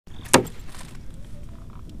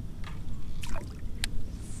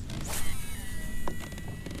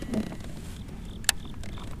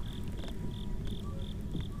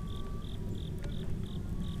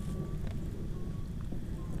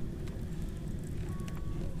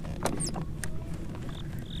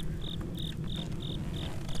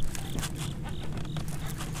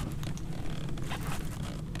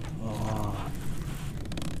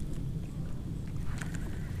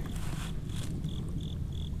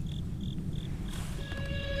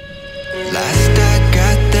Last I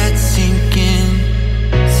got that sinking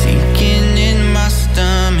in my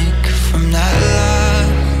stomach from that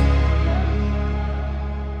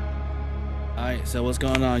loss. Alright, so what's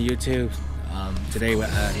going on YouTube? Today we're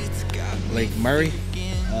at Lake Murray.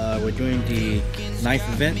 We're doing the 9th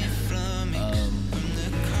event.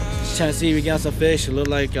 Just trying to see if we got some fish. It looked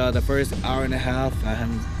like the first hour and a half I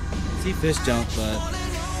hadn't seen fish jump, but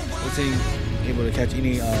wasn't able to catch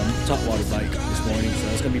any top water bite this morning, so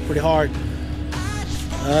it's gonna be pretty hard.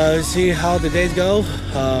 Let's see how the days go.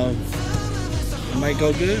 It might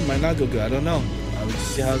go good, it might not go good, I don't know. We'll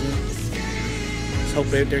just see how it goes. Just hope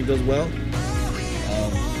everything goes well.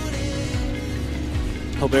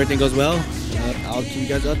 Hope everything goes well. I'll keep you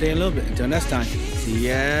guys updated a little bit. Until next time, see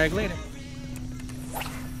ya later.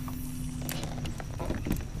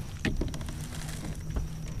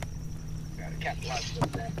 Capitalize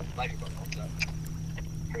with that microphone comes up.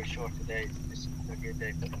 Pretty short today. It's a good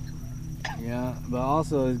day for them. Yeah, but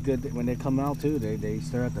also it's good that when they come out too. They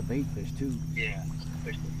stir up the bait fish too. Yeah,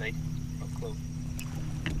 fish the bait up close.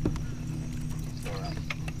 Stir up.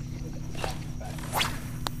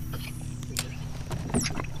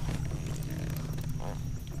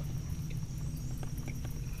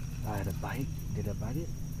 I had a bite. Did I bite it?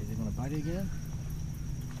 Is it gonna bite it again?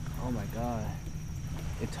 Oh my god!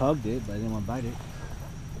 It tugged it, but I didn't want to bite it.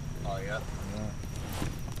 Oh yeah. Yeah.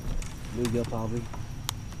 Bluegill probably.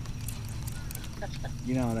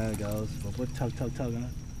 You know how that goes. But put tug on it.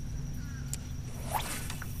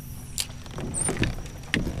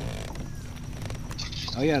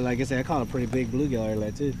 Oh yeah, like I said, I caught a pretty big bluegill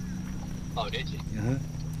earlier too. Oh, did you? Uh-huh.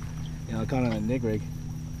 You know, I caught it on a nig rig.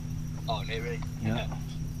 Oh, they really? Yeah.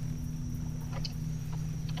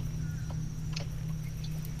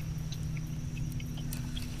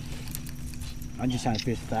 I'm just trying to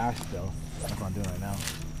fish fast though. That's what I'm doing right now.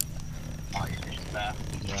 Oh, you're fishing fast?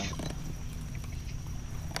 Yeah.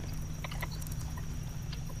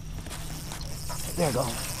 There we go.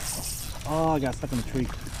 Oh, I got stuck in the tree.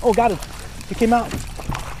 Oh, got him. He came out.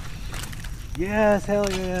 Yes, hell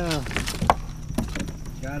yeah.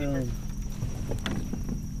 Got him.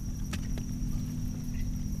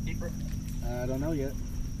 Keeper? I don't know yet.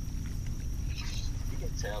 You can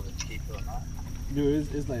tell if it's keeper or not.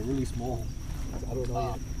 Dude, it's like really small. I don't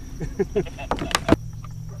know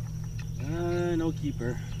yet. No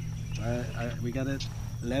keeper. We got it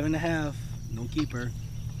 11.5. No keeper.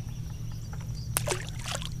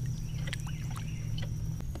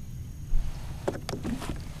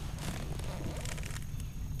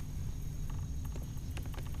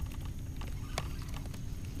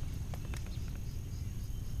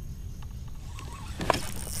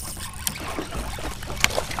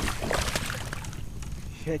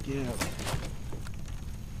 Check it out.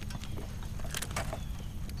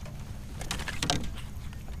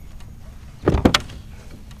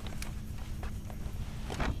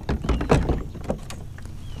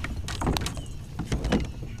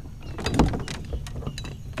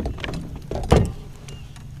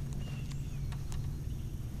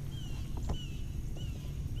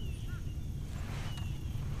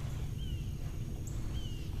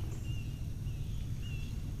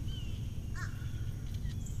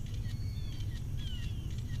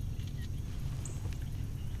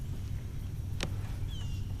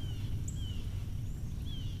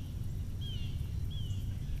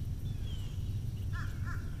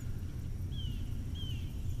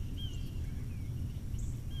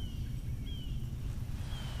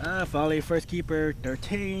 Finally, first keeper,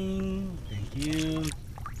 13. Thank you.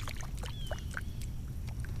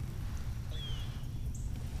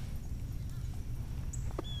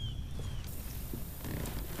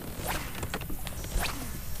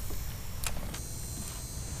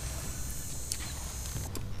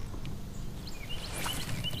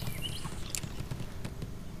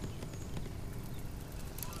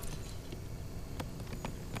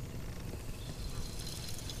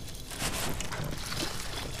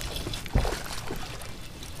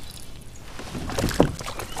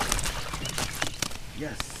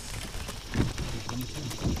 Yes.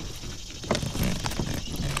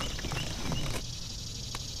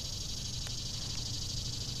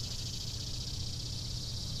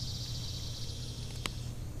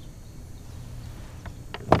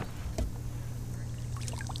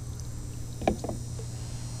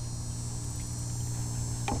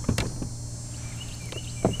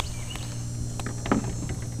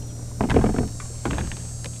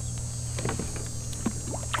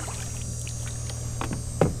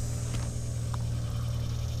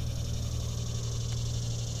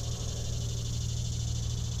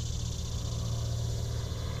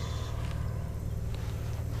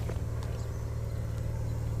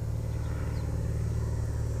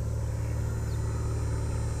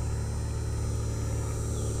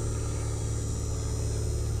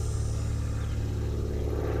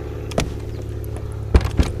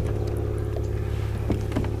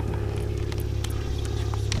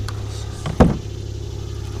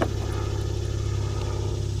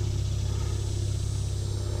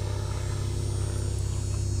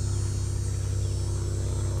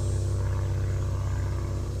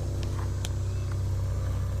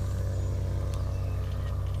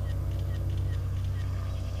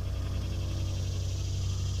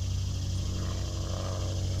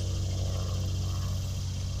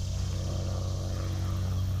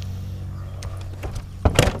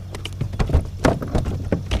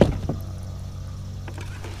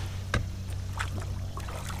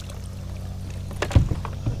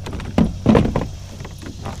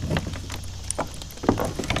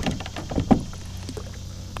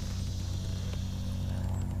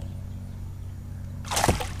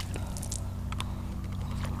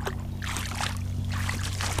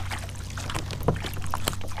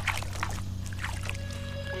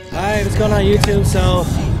 going on YouTube, so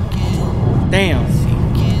damn.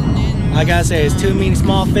 I gotta say, it's too many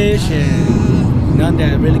small fish and none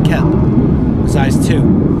that really kept, besides 2.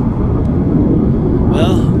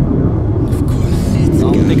 Well,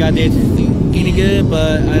 I don't think I did any good,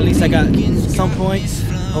 but at least I got some points.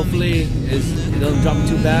 Hopefully it doesn't drop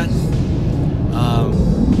too bad.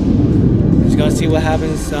 Just gonna see what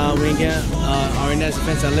happens when we get our next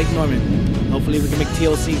events at Lake Norman. Hopefully we can make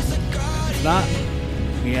TLC. If not,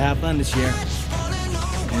 we have fun this year.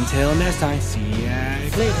 Until next time, see ya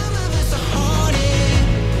later.